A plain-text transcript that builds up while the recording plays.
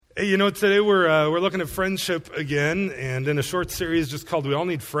Hey, today we're looking at friendship again, and in a short series just called "We All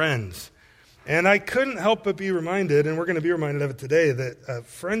Need Friends." And I couldn't help but be reminded, and we're going to be reminded of it today, that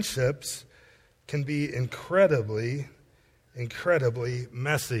friendships can be incredibly, incredibly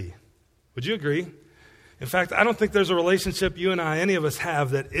messy. Would you agree? In fact, I don't think there's a relationship you and I, any of us,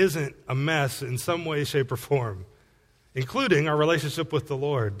 have that isn't a mess in some way, shape, or form, including our relationship with the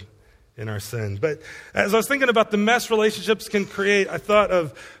Lord in our sin. But as I was thinking about the mess relationships can create, I thought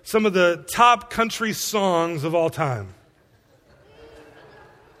of some of the top country songs of all time.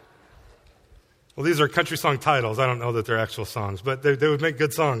 Well, these are country song titles. I don't know that they're actual songs, but they would make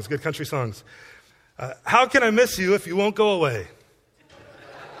good songs, good country songs. How can I miss you if you won't go away?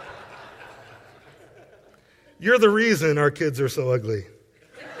 You're the reason our kids are so ugly.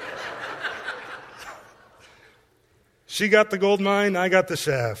 She got the gold mine, I got the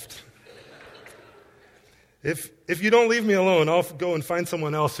shaft. If you don't leave me alone, I'll go and find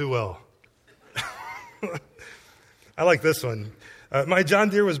someone else who will. I like this one. My John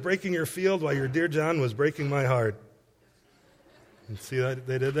Deere was breaking your field while your dear John was breaking my heart. You see what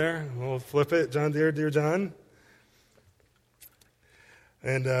they did there? We'll flip it. John Deere, dear John.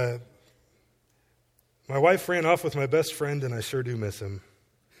 And my wife ran off with my best friend, and I sure do miss him.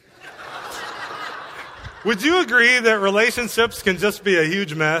 Would you agree that relationships can just be a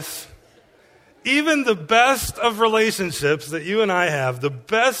huge mess? Even the best of relationships that you and I have, the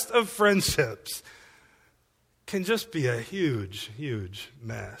best of friendships, can just be a huge, huge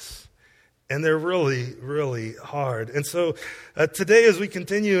mess. And they're really, really hard. And so today, as we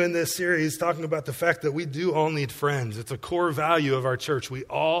continue in this series talking about the fact that we do all need friends, it's a core value of our church. We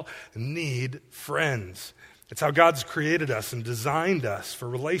all need friends. It's how God's created us and designed us for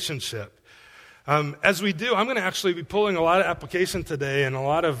relationship. As we do, I'm going to actually be pulling a lot of application today and a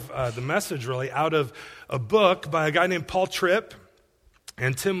lot of the message really out of a book by a guy named Paul Tripp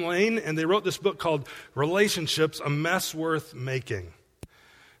and Tim Lane, and they wrote this book called Relationships, A Mess Worth Making.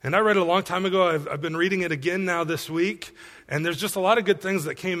 And I read it a long time ago. I've been reading it again now this week, and there's just a lot of good things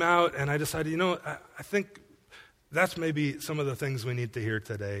that came out, and I decided, I think that's maybe some of the things we need to hear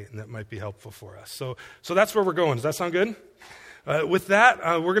today, and that might be helpful for us. So that's where we're going. Does that sound good? With that,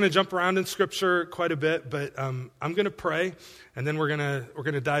 we're going to jump around in Scripture quite a bit, but I'm going to pray, and then we're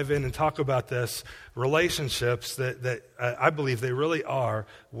going to dive in and talk about this relationships that I believe they really are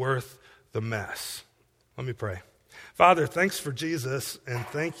worth the mess. Let me pray. Father, thanks for Jesus, and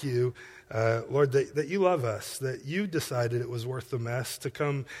thank you, Lord, that you love us, that you decided it was worth the mess to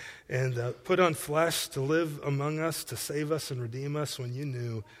come and put on flesh, to live among us, to save us and redeem us when you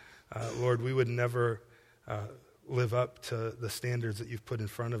knew, Lord, we would never live up to the standards that you've put in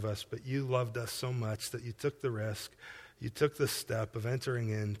front of us, but you loved us so much that you took the risk, you took the step of entering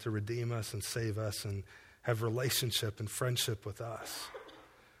in to redeem us and save us and have relationship and friendship with us.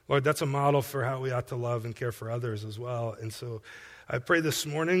 Lord, that's a model for how we ought to love and care for others as well. And so I pray this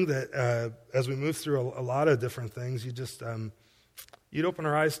morning that as we move through a lot of different things, you just you'd open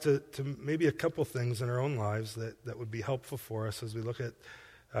our eyes to maybe a couple things in our own lives that would be helpful for us as we look at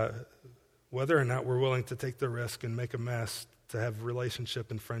whether or not we're willing to take the risk and make a mess to have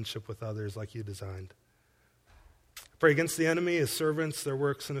relationship and friendship with others like you designed. I pray against the enemy, his servants, their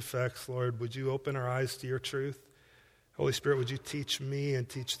works and effects. Lord, would you open our eyes to your truth? Holy Spirit, would you teach me and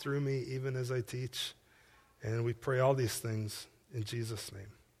teach through me even as I teach? And we pray all these things in Jesus'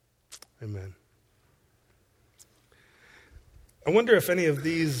 name. Amen. I wonder if any of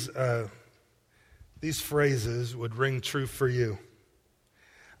these phrases would ring true for you.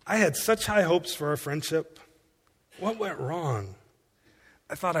 I had such high hopes for our friendship. What went wrong?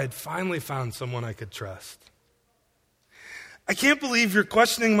 I thought I'd finally found someone I could trust. I can't believe you're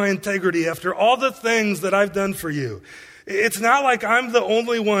questioning my integrity after all the things that I've done for you. It's not like I'm the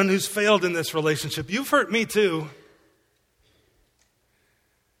only one who's failed in this relationship. You've hurt me too.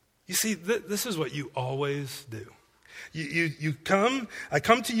 You see, this is what you always do. I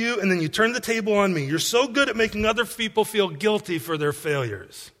come to you, and then you turn the table on me. You're so good at making other people feel guilty for their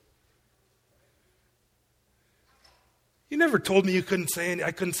failures. You never told me I couldn't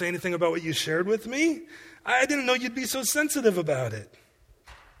say anything about what you shared with me. I didn't know you'd be so sensitive about it.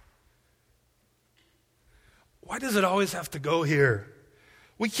 Why does it always have to go here?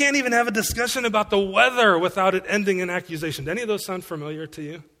 We can't even have a discussion about the weather without it ending in accusation. Do any of those sound familiar to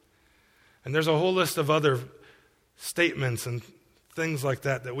you? And there's a whole list of other statements and things like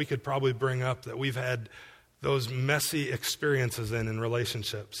that we could probably bring up that we've had those messy experiences in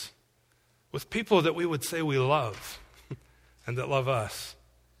relationships with people that we would say we love and that love us.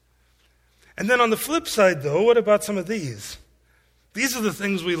 And then on the flip side, though, what about some of these? These are the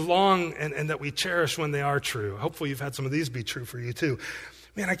things we long and that we cherish when they are true. Hopefully you've had some of these be true for you too.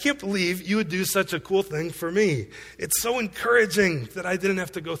 Man, I can't believe you would do such a cool thing for me. It's so encouraging that I didn't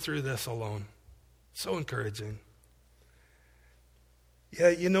have to go through this alone. So encouraging.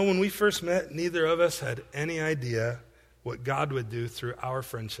 Yeah, when we first met, neither of us had any idea what God would do through our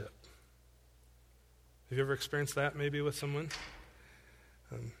friendship. Have you ever experienced that maybe with someone?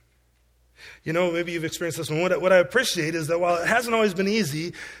 Maybe you've experienced this one. What I appreciate is that while it hasn't always been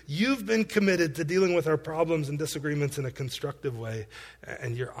easy, you've been committed to dealing with our problems and disagreements in a constructive way,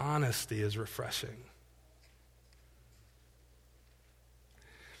 and your honesty is refreshing.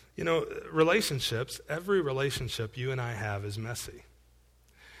 Relationships, every relationship you and I have is messy.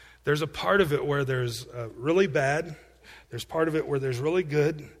 There's a part of it where there's really bad, there's part of it where there's really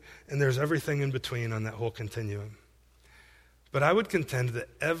good, and there's everything in between on that whole continuum. But I would contend that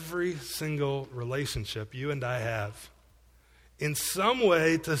every single relationship you and I have, in some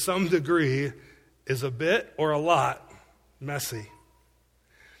way, to some degree, is a bit or a lot messy.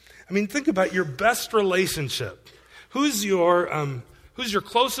 I mean, think about your best relationship. Who's your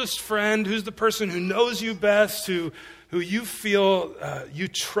closest friend? Who's the person who knows you best, who you feel you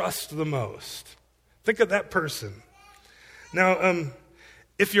trust the most? Think of that person. Now,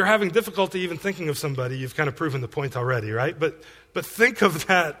 if you're having difficulty even thinking of somebody, you've kind of proven the point already, right? But think of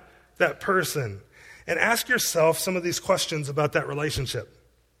that person and ask yourself some of these questions about that relationship.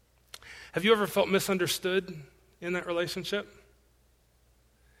 Have you ever felt misunderstood in that relationship?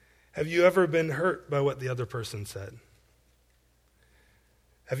 Have you ever been hurt by what the other person said?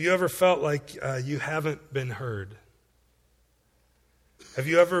 Have you ever felt like you haven't been heard? Have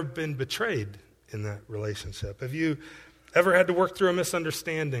you ever been betrayed in that relationship? Have you ever had to work through a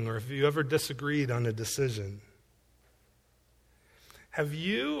misunderstanding, or have you ever disagreed on a decision? Have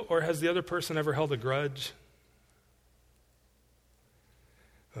you or has the other person ever held a grudge?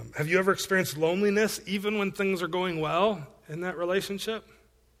 Have you ever experienced loneliness even when things are going well in that relationship?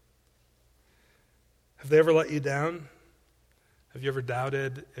 Have they ever let you down? Have you ever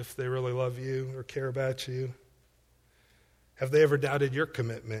doubted if they really love you or care about you? Have they ever doubted your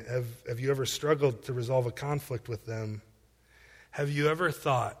commitment? Have you ever struggled to resolve a conflict with them? Have you ever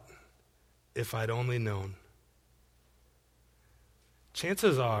thought, if I'd only known?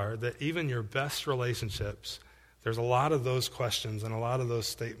 Chances are that even your best relationships, there's a lot of those questions and a lot of those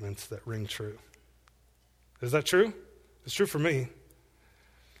statements that ring true. Is that true? It's true for me.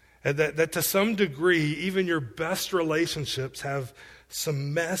 And that to some degree, even your best relationships have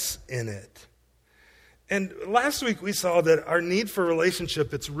some mess in it. And last week we saw that our need for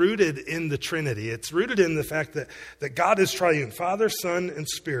relationship, it's rooted in the Trinity. It's rooted in the fact that God is triune, Father, Son, and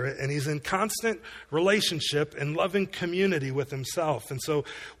Spirit, and He's in constant relationship and loving community with Himself. And so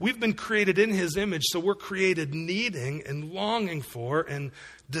we've been created in His image, so we're created needing and longing for and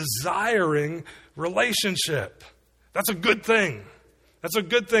desiring relationship. That's a good thing. That's a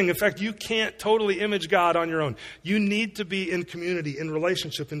good thing. In fact, you can't totally image God on your own. You need to be in community, in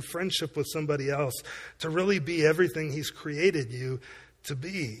relationship, in friendship with somebody else to really be everything He's created you to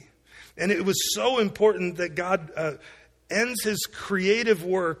be. And it was so important that God ends His creative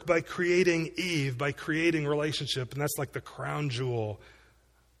work by creating Eve, by creating relationship. And that's like the crown jewel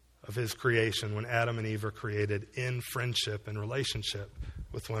of His creation when Adam and Eve are created in friendship and relationship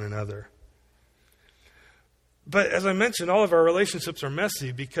with one another. But as I mentioned, all of our relationships are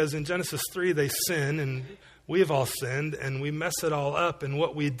messy because in Genesis 3 they sin, and we have all sinned, and we mess it all up. And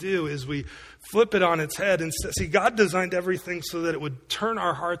what we do is we flip it on its head. And see, God designed everything so that it would turn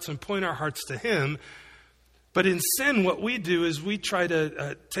our hearts and point our hearts to Him. But in sin, what we do is we try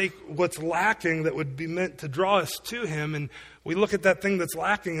to take what's lacking that would be meant to draw us to Him, and we look at that thing that's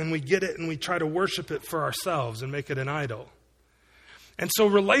lacking and we get it and we try to worship it for ourselves and make it an idol. And so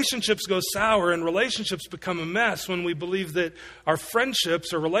relationships go sour and relationships become a mess when we believe that our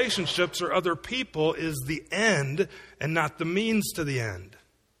friendships or relationships or other people is the end and not the means to the end.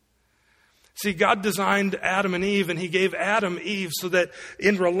 See, God designed Adam and Eve, and He gave Adam Eve so that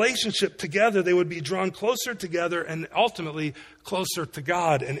in relationship together they would be drawn closer together and ultimately closer to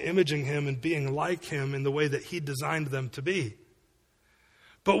God and imaging Him and being like Him in the way that He designed them to be.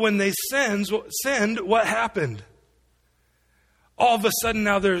 But when they sinned, what happened? All of a sudden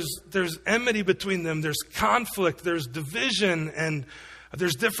now there's enmity between them, there's conflict, there's division, and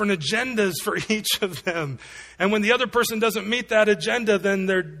there's different agendas for each of them. And when the other person doesn't meet that agenda, then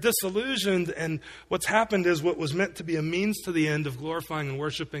they're disillusioned. And what's happened is what was meant to be a means to the end of glorifying and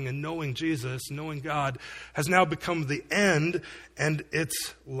worshiping and knowing Jesus, knowing God, has now become the end, and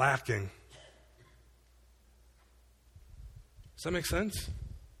it's lacking. Does that make sense?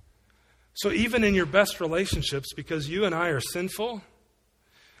 So even in your best relationships, because you and I are sinful,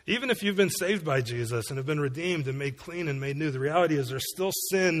 Even if you've been saved by Jesus and have been redeemed and made clean and made new, the reality is there's still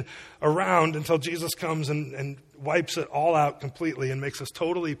sin around until Jesus comes and wipes it all out completely and makes us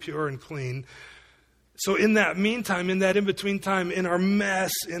totally pure and clean. So in that meantime, in that in-between time, in our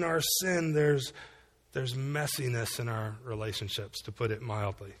mess, in our sin, there's messiness in our relationships, to put it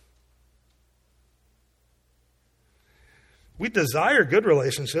mildly. We desire good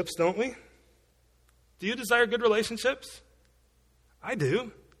relationships, don't we? Do you desire good relationships? I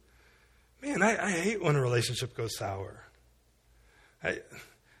do. Man, I hate when a relationship goes sour. It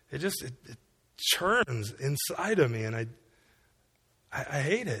churns inside of me, and I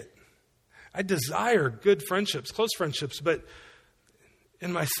hate it. I desire good friendships, close friendships, but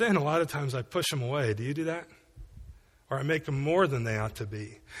in my sin, a lot of times I push them away. Do you do that? Or I make them more than they ought to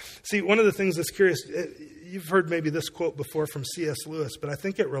be. See, one of the things that's curious, you've heard maybe this quote before from C.S. Lewis, but I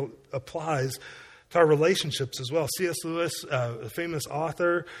think it applies to our relationships as well. C.S. Lewis, a famous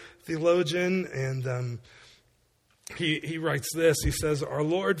author, theologian, and he writes this. He says, "Our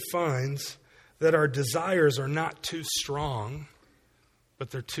Lord finds that our desires are not too strong, but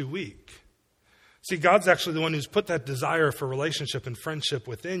they're too weak." See, God's actually the one who's put that desire for relationship and friendship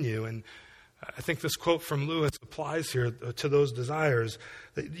within you. And I think this quote from Lewis applies here to those desires.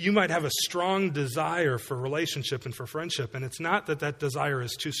 That you might have a strong desire for relationship and for friendship, and it's not that that desire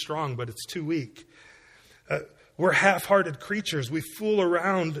is too strong, but it's too weak. We're half-hearted creatures. We fool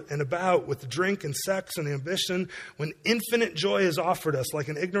around and about with drink and sex and ambition when infinite joy is offered us, like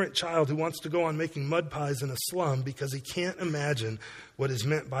an ignorant child who wants to go on making mud pies in a slum because he can't imagine what is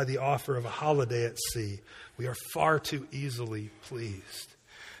meant by the offer of a holiday at sea. We are far too easily pleased.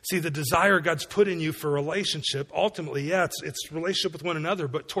 See, the desire God's put in you for relationship, ultimately, it's relationship with one another,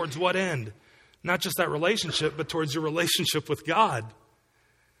 but towards what end? Not just that relationship, but towards your relationship with God.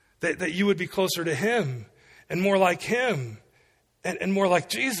 That you would be closer to Him and more like Him and more like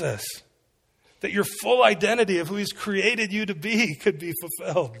Jesus. That your full identity of who He's created you to be could be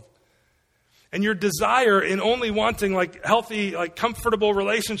fulfilled. And your desire in only wanting like healthy, like comfortable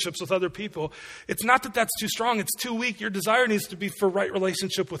relationships with other people, it's not that that's too strong, it's too weak. Your desire needs to be for right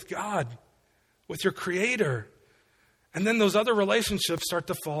relationship with God, with your Creator. And then those other relationships start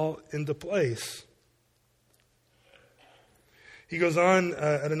to fall into place. He goes on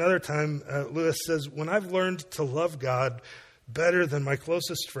at another time, Lewis says, "When I've learned to love God better than my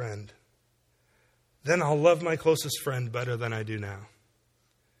closest friend, then I'll love my closest friend better than I do now.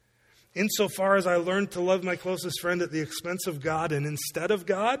 Insofar as I learned to love my closest friend at the expense of God and instead of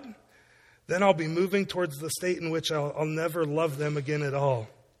God, then I'll be moving towards the state in which I'll never love them again at all.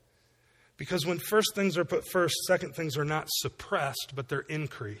 Because when first things are put first, second things are not suppressed, but they're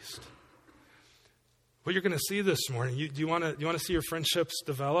increased." What you're going to see this morning, do you want to see your friendships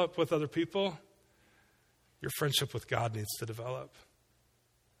develop with other people? Your friendship with God needs to develop.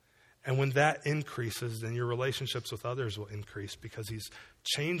 And when that increases, then your relationships with others will increase because He's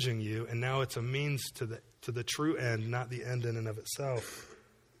changing you, and now it's a means to the true end, not the end in and of itself.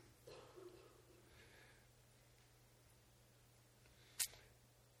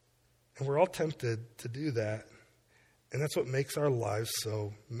 And we're all tempted to do that. And that's what makes our lives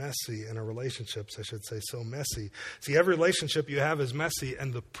so messy, and our relationships, I should say, so messy. See, every relationship you have is messy,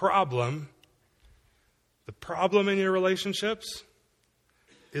 and the problem in your relationships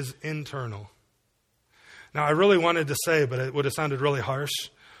is internal. Now, I really wanted to say, but it would have sounded really harsh,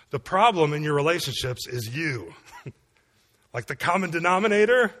 the problem in your relationships is you. Like the common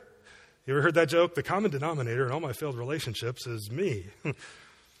denominator. You ever heard that joke? The common denominator in all my failed relationships is me.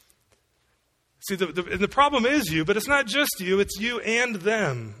 See, the problem is you, but it's not just you, it's you and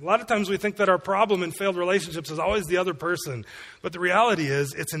them. A lot of times we think that our problem in failed relationships is always the other person. But the reality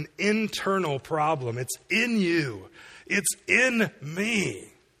is it's an internal problem. It's in you. It's in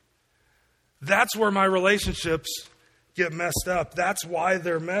me. That's where my relationships get messed up. That's why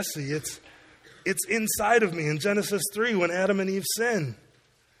they're messy. It's inside of me. In Genesis 3, when Adam and Eve sinned,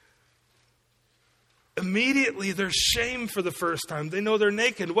 immediately there's shame for the first time. They know they're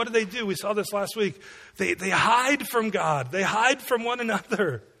naked. What do? We saw this last week. They hide from God. They hide from one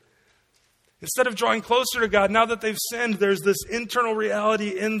another. Instead of drawing closer to God, now that they've sinned, there's this internal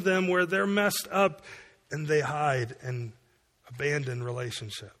reality in them where they're messed up and they hide and abandon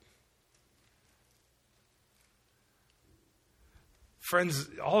relationship. Friends,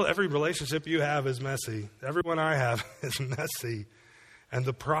 every relationship you have is messy. Everyone I have is messy. And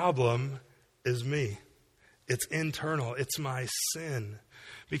the problem is me. It's internal. It's my sin.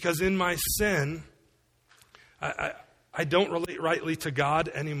 Because in my sin, I don't relate rightly to God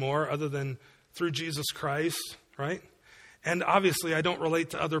anymore other than through Jesus Christ, right? And obviously I don't relate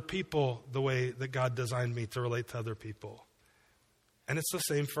to other people the way that God designed me to relate to other people. And it's the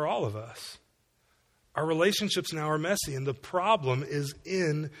same for all of us. Our relationships now are messy, and the problem is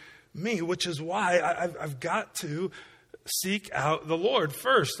in me, which is why I've got to seek out the Lord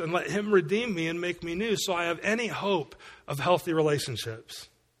first and let him redeem me and make me new so I have any hope of healthy relationships.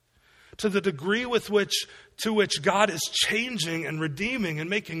 To the degree to which God is changing and redeeming and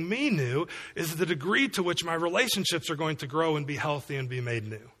making me new is the degree to which my relationships are going to grow and be healthy and be made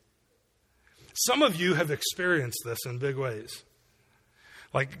new. Some of you have experienced this in big ways.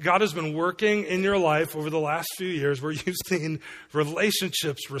 Like God has been working in your life over the last few years where you've seen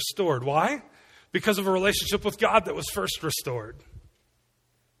relationships restored. Why? Because of a relationship with God that was first restored.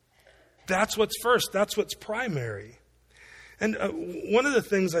 That's what's first. That's what's primary. And one of the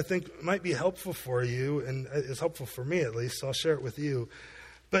things I think might be helpful for you, and is helpful for me at least, so I'll share it with you.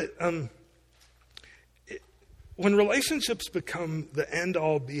 But when relationships become the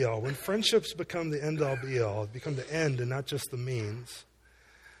end-all, be-all, when friendships become the end-all, be-all, become the end and not just the means,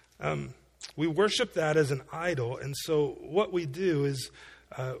 we worship that as an idol. And so what we do is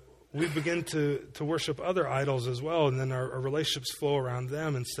we begin to worship other idols as well, and then our relationships flow around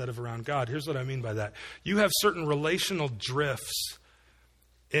them instead of around God. Here's what I mean by that. You have certain relational drifts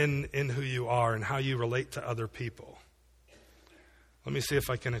in who you are and how you relate to other people. Let me see if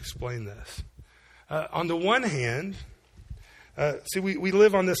I can explain this. On the one hand, we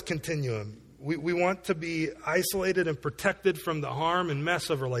live on this continuum. We want to be isolated and protected from the harm and mess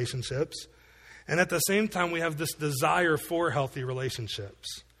of relationships. And at the same time, we have this desire for healthy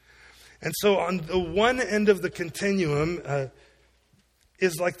relationships. And so on the one end of the continuum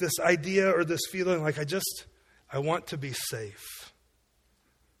is like this idea or this feeling like I want to be safe.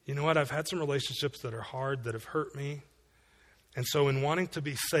 You know what? I've had some relationships that are hard, that have hurt me. And so in wanting to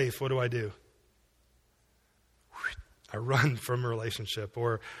be safe, what do? I run from a relationship,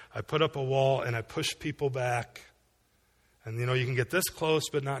 or I put up a wall and I push people back. And, you can get this close,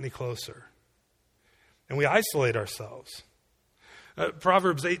 but not any closer. And we isolate ourselves.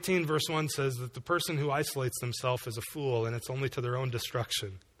 Proverbs 18 verse 1 says that the person who isolates themselves is a fool, and it's only to their own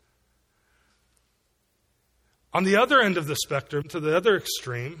destruction. On the other end of the spectrum, to the other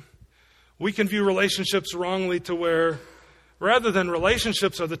extreme, we can view relationships wrongly to where, rather than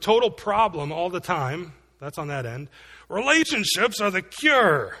relationships are the total problem all the time, that's on that end, relationships are the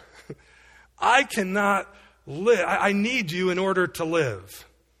cure. I cannot live. I need you in order to live.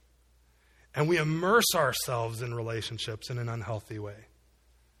 And we immerse ourselves in relationships in an unhealthy way.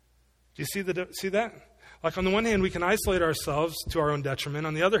 Do you see that? Like on the one hand, we can isolate ourselves to our own detriment.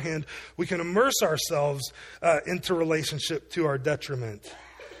 On the other hand, we can immerse ourselves into relationship to our detriment.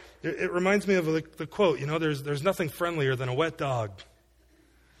 It reminds me of the quote, there's nothing friendlier than a wet dog.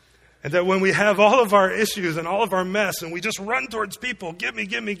 And that when we have all of our issues and all of our mess and we just run towards people, give me,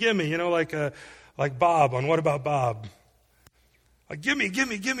 like Bob on What About Bob? Like, give me,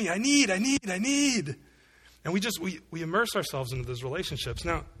 I need. And we immerse ourselves into those relationships.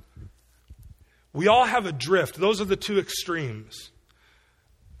 Now, we all have a drift. Those are the two extremes.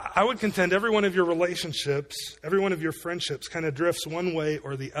 I would contend every one of your relationships, every one of your friendships kind of drifts one way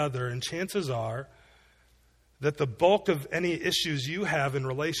or the other. And chances are that the bulk of any issues you have in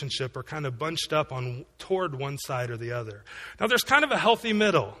relationship are kind of bunched up toward one side or the other. Now, there's kind of a healthy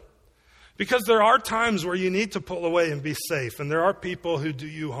middle, because there are times where you need to pull away and be safe, and there are people who do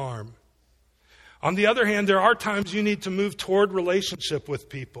you harm. On the other hand, there are times you need to move toward relationship with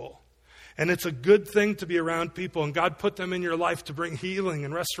people, and it's a good thing to be around people, and God put them in your life to bring healing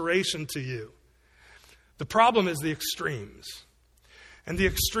and restoration to you. The problem is the extremes. And the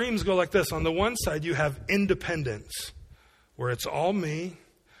extremes go like this. On the one side, you have independence, where it's all me,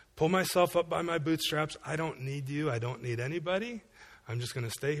 pull myself up by my bootstraps. I don't need you. I don't need anybody. I'm just going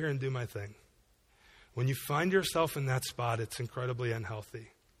to stay here and do my thing. When you find yourself in that spot, it's incredibly unhealthy.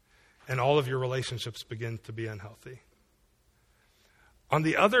 And all of your relationships begin to be unhealthy. On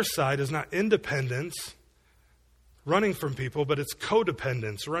the other side is not independence, running from people, but it's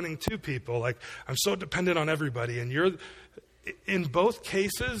codependence, running to people. Like, I'm so dependent on everybody, and in both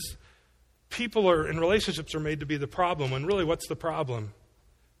cases, people in relationships are made to be the problem, when really what's the problem?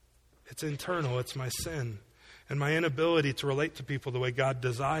 It's internal. It's my sin and my inability to relate to people the way God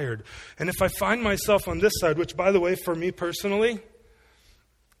desired. And if I find myself on this side, which, by the way, for me personally,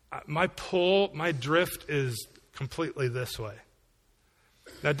 my drift is completely this way.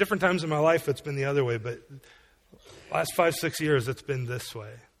 Now, at different times in my life, it's been the other way, but last 5-6 years, it's been this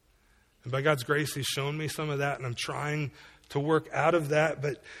way. And by God's grace, He's shown me some of that, and I'm trying to work out of that.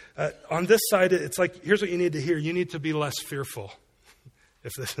 But on this side, it's like, here's what you need to hear. You need to be less fearful,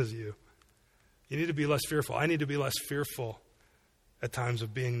 if this is you. You need to be less fearful. I need to be less fearful at times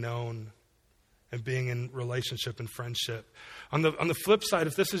of being known and being in relationship and friendship. On the flip side,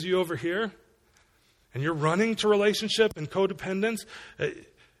 if this is you over here, and you're running to relationship and codependence,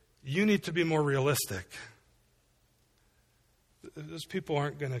 you need to be more realistic. Those people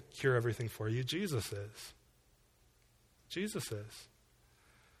aren't going to cure everything for you. Jesus is. Jesus is.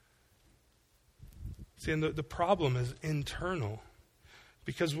 See, and the problem is internal.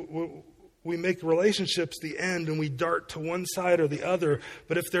 Because we make relationships the end and we dart to one side or the other.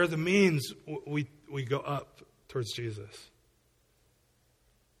 But if they're the means, we go up towards Jesus.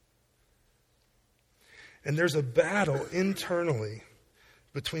 And there's a battle internally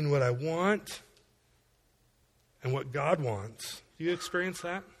between what I want and what God wants. Do you experience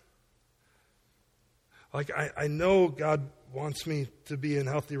that? Like, I know God wants me to be in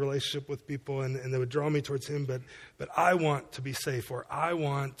healthy relationship with people and they would draw me towards Him, but I want to be safe, or I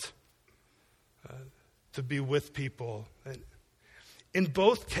want to be with people. And in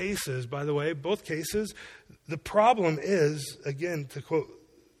both cases, by the way, the problem is, again, to quote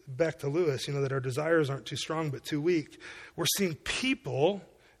back to Lewis, that our desires aren't too strong but too weak. We're seeing people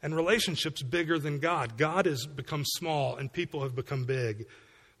and relationships bigger than God. God has become small and people have become big.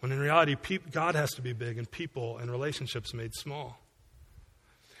 When in reality, God has to be big and people and relationships made small.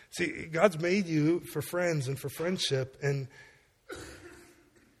 See, God's made you for friends and for friendship, and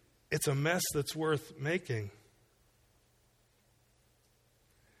it's a mess that's worth making.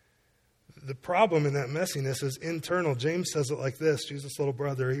 The problem in that messiness is internal. James says it like this, Jesus' little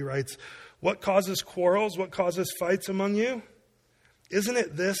brother. He writes, "What causes quarrels? What causes fights among you? Isn't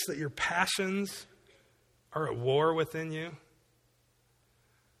it this, that your passions are at war within you?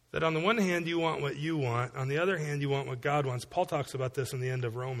 That on the one hand you want what you want, on the other hand you want what God wants." Paul talks about this in the end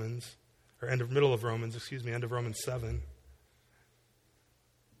of Romans 7.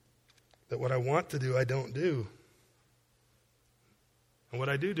 That what I want to do, I don't do. And what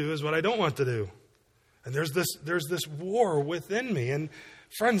I do is what I don't want to do. And there's this war within me. And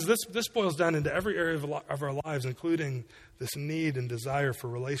friends, this boils down into every area of our lives, including this need and desire for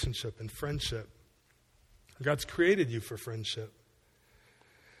relationship and friendship. God's created you for friendship.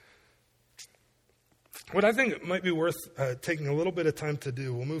 What I think might be worth taking a little bit of time to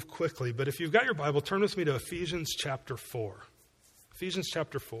do, we'll move quickly, but if you've got your Bible, turn with me to Ephesians chapter 4. Ephesians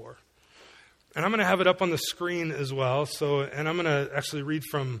chapter 4. And I'm going to have it up on the screen as well. And I'm going to actually read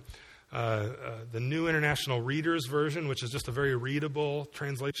from the New International Reader's Version, which is just a very readable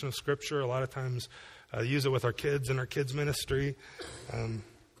translation of Scripture. A lot of times use it with our kids in our kids' ministry.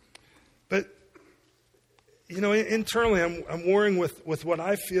 But internally, I'm warring with what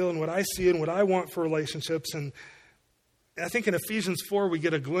I feel and what I see and what I want for relationships. And I think in Ephesians 4, we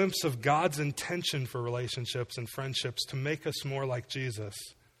get a glimpse of God's intention for relationships and friendships to make us more like Jesus.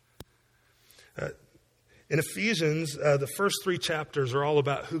 In Ephesians, the first 3 chapters are all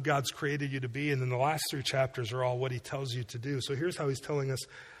about who God's created you to be, and then the last 3 chapters are all what He tells you to do. So here's how He's telling us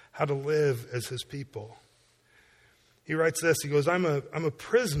how to live as His people. He writes this. He goes, I'm a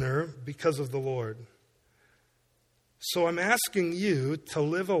prisoner because of the Lord. So I'm asking you to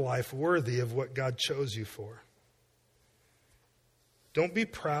live a life worthy of what God chose you for. Don't be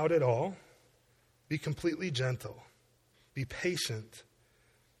proud at all. Be completely gentle. Be patient.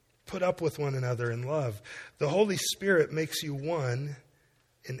 Put up with one another in love. The Holy Spirit makes you one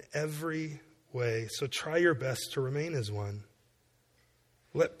in every way, so try your best to remain as one.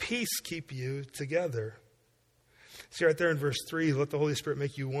 Let peace keep you together. See right there in verse 3, let the Holy Spirit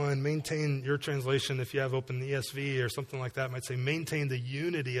make you one. Maintain, your translation, if you have open the ESV or something like that, might say maintain the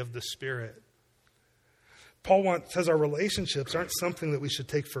unity of the Spirit. Paul says our relationships aren't something that we should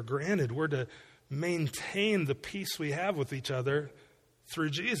take for granted. We're to maintain the peace we have with each other through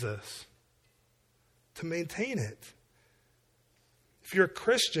Jesus, to maintain it. If you're a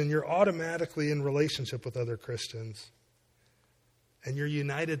Christian, you're automatically in relationship with other Christians. And you're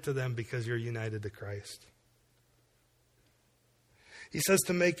united to them because you're united to Christ. He says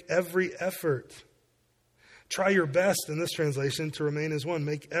to make every effort. Try your best, in this translation, to remain as one.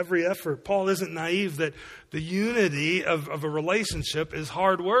 Make every effort. Paul isn't naive that the unity of a relationship is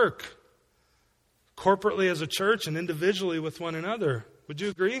hard work. Corporately as a church and individually with one another. Would you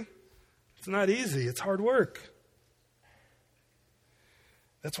agree? It's not easy. It's hard work.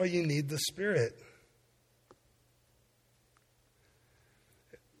 That's why you need the Spirit.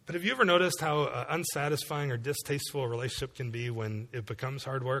 But have you ever noticed how unsatisfying or distasteful a relationship can be when it becomes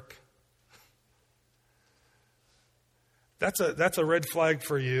hard work? That's a red flag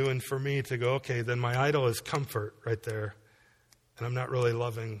for you and for me to go, okay, then my idol is comfort right there. And I'm not really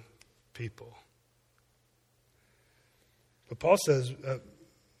loving people. But Paul says the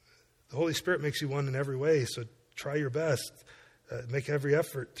Holy Spirit makes you one in every way, so try your best. Make every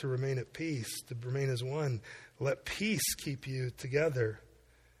effort to remain at peace, to remain as one. Let peace keep you together.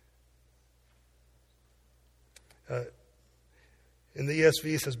 In the ESV,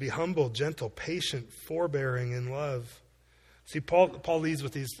 it says, be humble, gentle, patient, forbearing in love. See, Paul leads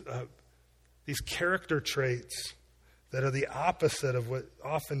with these character traits that are the opposite of what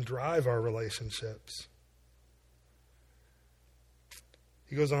often drive our relationships.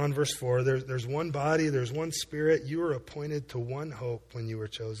 He goes on, verse 4, there's one body, there's one Spirit. You were appointed to one hope when you were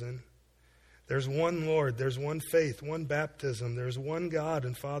chosen. There's one Lord, there's one faith, one baptism. There's one God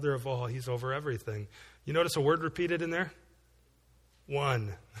and Father of all. He's over everything. You notice a word repeated in there?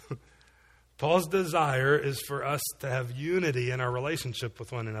 One. Paul's desire is for us to have unity in our relationship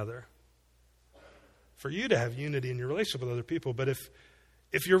with one another. For you to have unity in your relationship with other people. But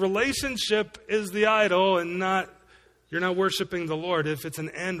if your relationship is the idol and you're not worshiping the Lord, if it's an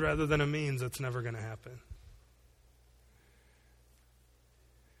end rather than a means, it's never going to happen.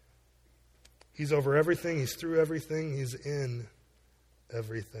 He's over everything. He's through everything. He's in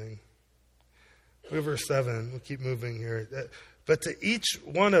everything. Look at verse 7. We'll keep moving here. But to each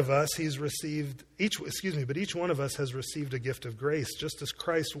one of us, but each one of us has received a gift of grace, just as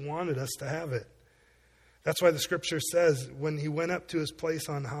Christ wanted us to have it. That's why the scripture says, when he went up to his place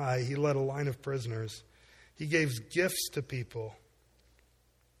on high, he led a line of prisoners. He gave gifts to people.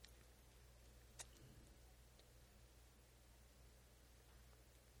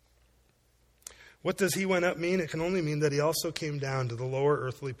 What does he went up mean? It can only mean that he also came down to the lower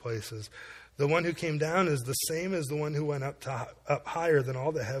earthly places. The one who came down is the same as the one who went up higher than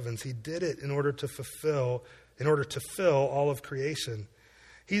all the heavens. He did it in order to fill all of creation.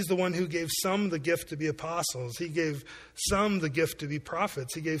 He's the one who gave some the gift to be apostles. He gave some the gift to be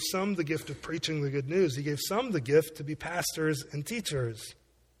prophets. He gave some the gift of preaching the good news. He gave some the gift to be pastors and teachers.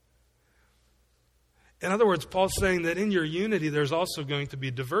 In other words, Paul's saying that in your unity, there's also going to be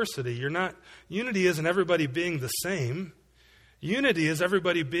diversity. Unity isn't everybody being the same. Unity is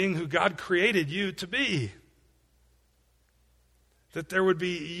everybody being who God created you to be. That there would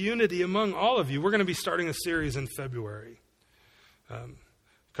be unity among all of you. We're going to be starting a series in February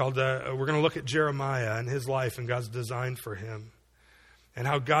called, we're going to look at Jeremiah and his life and God's design for him. And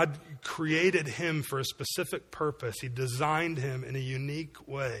how God created him for a specific purpose. He designed him in a unique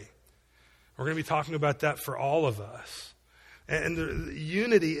way. We're going to be talking about that for all of us. And the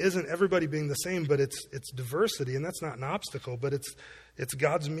unity isn't everybody being the same, but it's diversity, and that's not an obstacle, but it's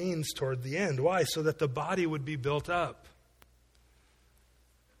God's means toward the end. Why? So that the body would be built up.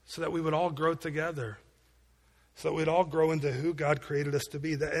 So that we would all grow together. So that we'd all grow into who God created us to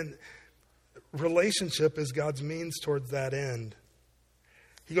be. And relationship is God's means towards that end.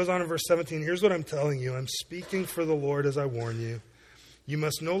 He goes on in verse 17, here's what I'm telling you. I'm speaking for the Lord as I warn you. You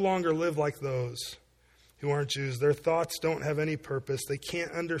must no longer live like those who aren't Jews. Their thoughts don't have any purpose. They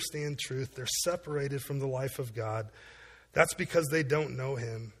can't understand truth. They're separated from the life of God. That's because they don't know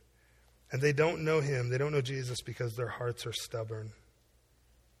him. And they don't know him. They don't know Jesus because their hearts are stubborn.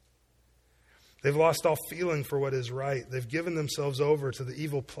 They've lost all feeling for what is right. They've given themselves over to the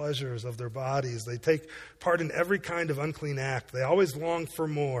evil pleasures of their bodies. They take part in every kind of unclean act. They always long for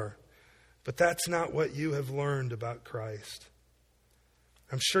more. But that's not what you have learned about Christ.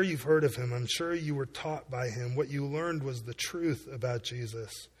 I'm sure you've heard of him. I'm sure you were taught by him. What you learned was the truth about Jesus.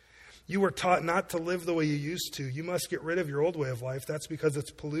 You were taught not to live the way you used to. You must get rid of your old way of life. That's because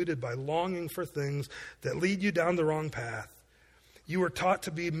it's polluted by longing for things that lead you down the wrong path. You were taught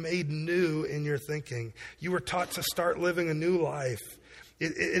to be made new in your thinking. You were taught to start living a new life.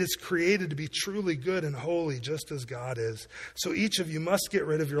 It is created to be truly good and holy, just as God is. So each of you must get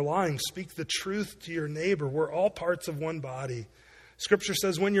rid of your lying. Speak the truth to your neighbor. We're all parts of one body. Scripture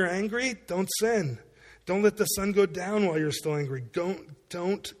says when you're angry, don't sin. Don't let the sun go down while you're still angry.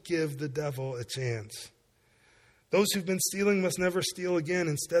 Don't give the devil a chance. Those who've been stealing must never steal again.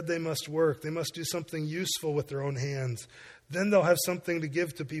 Instead, they must work. They must do something useful with their own hands. Then they'll have something to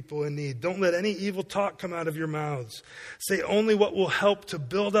give to people in need. Don't let any evil talk come out of your mouths. Say only what will help to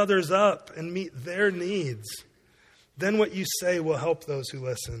build others up and meet their needs. Then what you say will help those who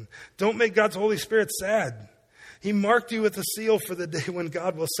listen. Don't make God's Holy Spirit sad. He marked you with a seal for the day when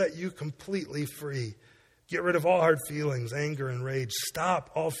God will set you completely free. Get rid of all hard feelings, anger, and rage.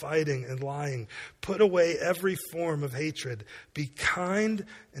 Stop all fighting and lying. Put away every form of hatred. Be kind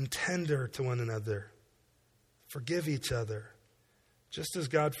and tender to one another. Forgive each other, just as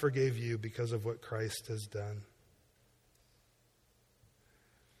God forgave you because of what Christ has done.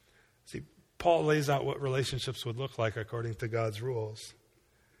 See, Paul lays out what relationships would look like according to God's rules.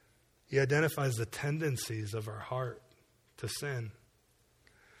 He identifies the tendencies of our heart to sin.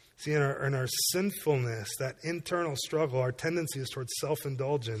 See, in our sinfulness, that internal struggle, our tendency is towards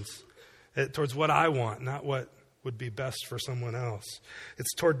self-indulgence, towards what I want, not what would be best for someone else.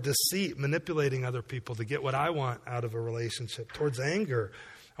 It's toward deceit, manipulating other people to get what I want out of a relationship. Towards anger,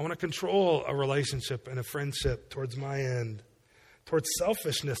 I want to control a relationship and a friendship towards my end. Towards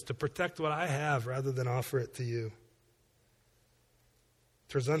selfishness, to protect what I have rather than offer it to you.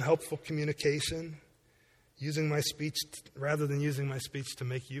 Towards unhelpful communication, using my speech rather than using my speech to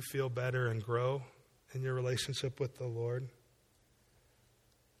make you feel better and grow in your relationship with the Lord.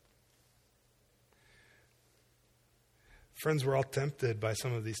 Friends, we're all tempted by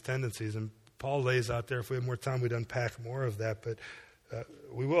some of these tendencies, and Paul lays out there, if we had more time, we'd unpack more of that, but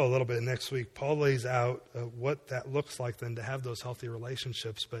we will a little bit next week. Paul lays out what that looks like then to have those healthy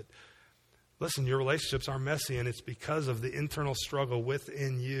relationships. But listen, your relationships are messy, and it's because of the internal struggle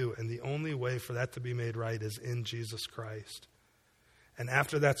within you, and the only way for that to be made right is in Jesus Christ. And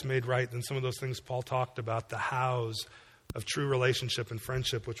after that's made right, then some of those things Paul talked about, the hows of true relationship and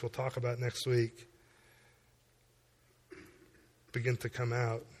friendship, which we'll talk about next week, begin to come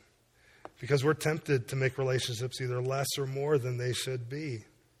out. Because we're tempted to make relationships either less or more than they should be.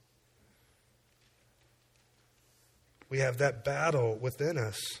 We have that battle within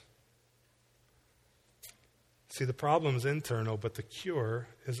us. See, the problem is internal, but the cure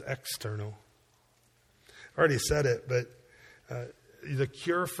is external. I already said it, but the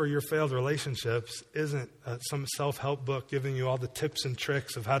cure for your failed relationships isn't some self-help book giving you all the tips and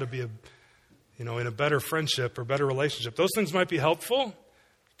tricks of how to be in a better friendship or better relationship. Those things might be helpful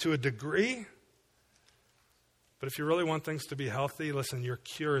to a degree, but if you really want things to be healthy, listen, your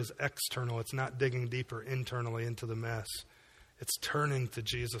cure is external. It's not digging deeper internally into the mess. It's turning to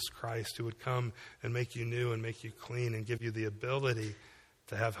Jesus Christ, who would come and make you new and make you clean and give you the ability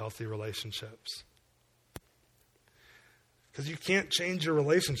to have healthy relationships. Because you can't change your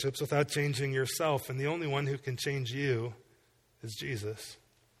relationships without changing yourself, and the only one who can change you is Jesus.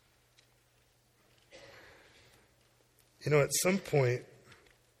 At some point,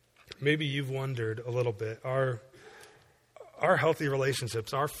 maybe you've wondered a little bit, are healthy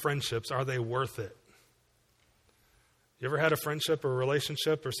relationships, our friendships, are they worth it? You ever had a friendship or a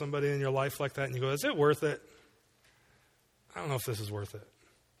relationship or somebody in your life like that and you go, is it worth it? I don't know if this is worth it.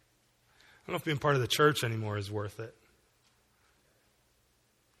 I don't know if being part of the church anymore is worth it.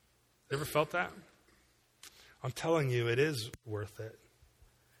 You ever felt that? I'm telling you, it is worth it.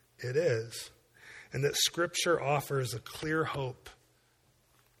 It is. And that Scripture offers a clear hope.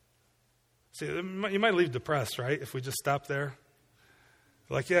 See, you might leave depressed, right, if we just stop there.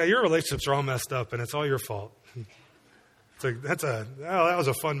 Like, yeah, your relationships are all messed up, and it's all your fault. That was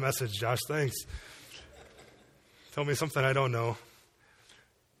a fun message, Josh. Thanks. Tell me something I don't know.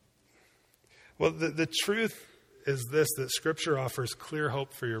 Well, the truth is this, that Scripture offers clear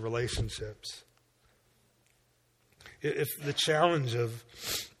hope for your relationships. If the challenge of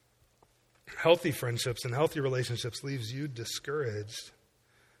healthy friendships and healthy relationships leaves you discouraged,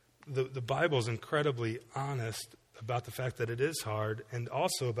 the Bible is incredibly honest about the fact that it is hard, and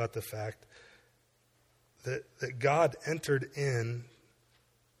also about the fact that God entered in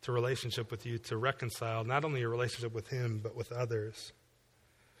to relationship with you to reconcile not only your relationship with Him, but with others.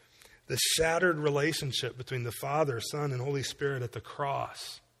 The shattered relationship between the Father, Son, and Holy Spirit at the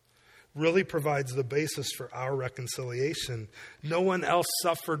cross really provides the basis for our reconciliation. No one else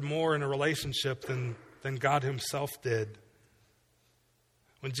suffered more in a relationship than God Himself did.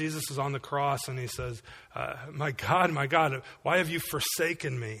 When Jesus is on the cross and He says, my God, why have you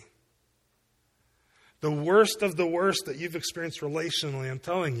forsaken me? The worst of the worst that you've experienced relationally, I'm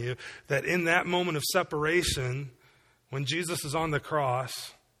telling you, that in that moment of separation, when Jesus is on the cross,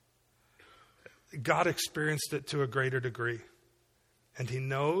 God experienced it to a greater degree. And He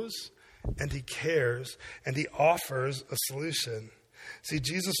knows, and He cares, and He offers a solution. See,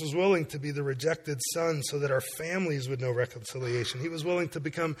 Jesus was willing to be the rejected son so that our families would know reconciliation. He was willing to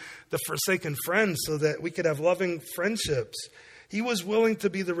become the forsaken friend so that we could have loving friendships. He was willing to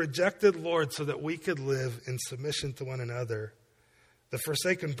be the rejected Lord so that we could live in submission to one another. The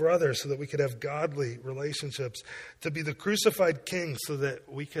forsaken brother so that we could have godly relationships. To be the crucified king so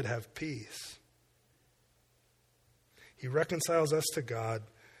that we could have peace. He reconciles us to God,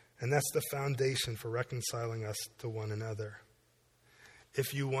 and that's the foundation for reconciling us to one another.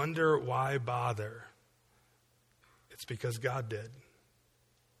 If you wonder why bother, it's because God did.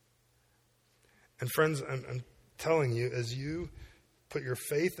 And friends, I'm telling you, as you put your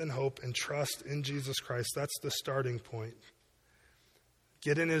faith and hope and trust in Jesus Christ, that's the starting point.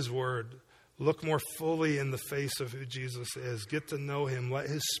 Get in His Word. Look more fully in the face of who Jesus is. Get to know Him. Let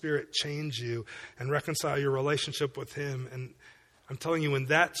His Spirit change you and reconcile your relationship with Him. And I'm telling you, when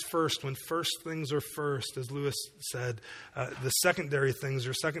that's first, when first things are first, as Lewis said, the secondary things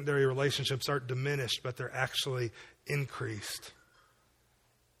or secondary relationships aren't diminished, but they're actually increased.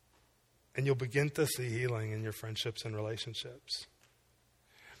 And you'll begin to see healing in your friendships and relationships.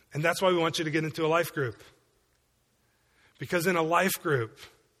 And that's why we want you to get into a life group. Because in a life group,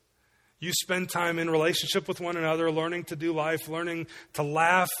 you spend time in relationship with one another, learning to do life, learning to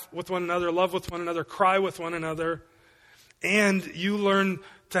laugh with one another, love with one another, cry with one another. And you learn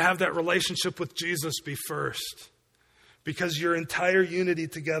to have that relationship with Jesus be first. Because your entire unity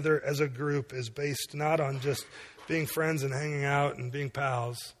together as a group is based not on just being friends and hanging out and being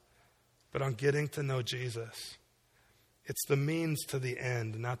pals, but on getting to know Jesus. It's the means to the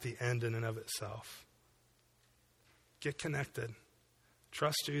end, not the end in and of itself. Get connected.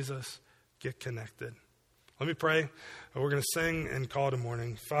 Trust Jesus. Get connected. Let me pray. We're going to sing and call it a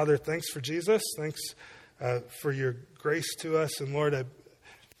morning. Father, thanks for Jesus. Thanks for your grace to us. And Lord, I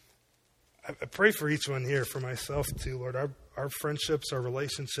pray for each one here, for myself too, Lord. Our friendships, our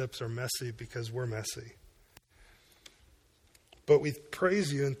relationships are messy because we're messy. But we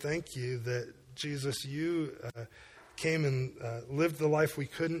praise you and thank you that, Jesus, you came and lived the life we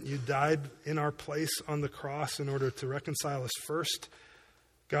couldn't. You died in our place on the cross in order to reconcile us first,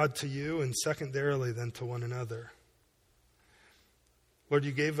 God, to you, and secondarily then to one another. Lord,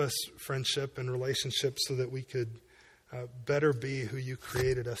 you gave us friendship and relationships so that we could better be who you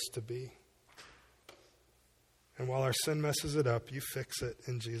created us to be. And while our sin messes it up, you fix it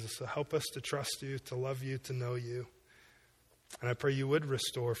in Jesus. So help us to trust you, to love you, to know you. And I pray you would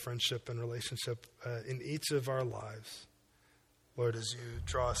restore friendship and relationship in each of our lives, Lord, as you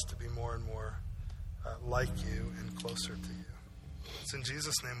draw us to be more and more like you and closer to you. It's in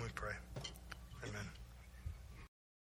Jesus' name we pray. Amen.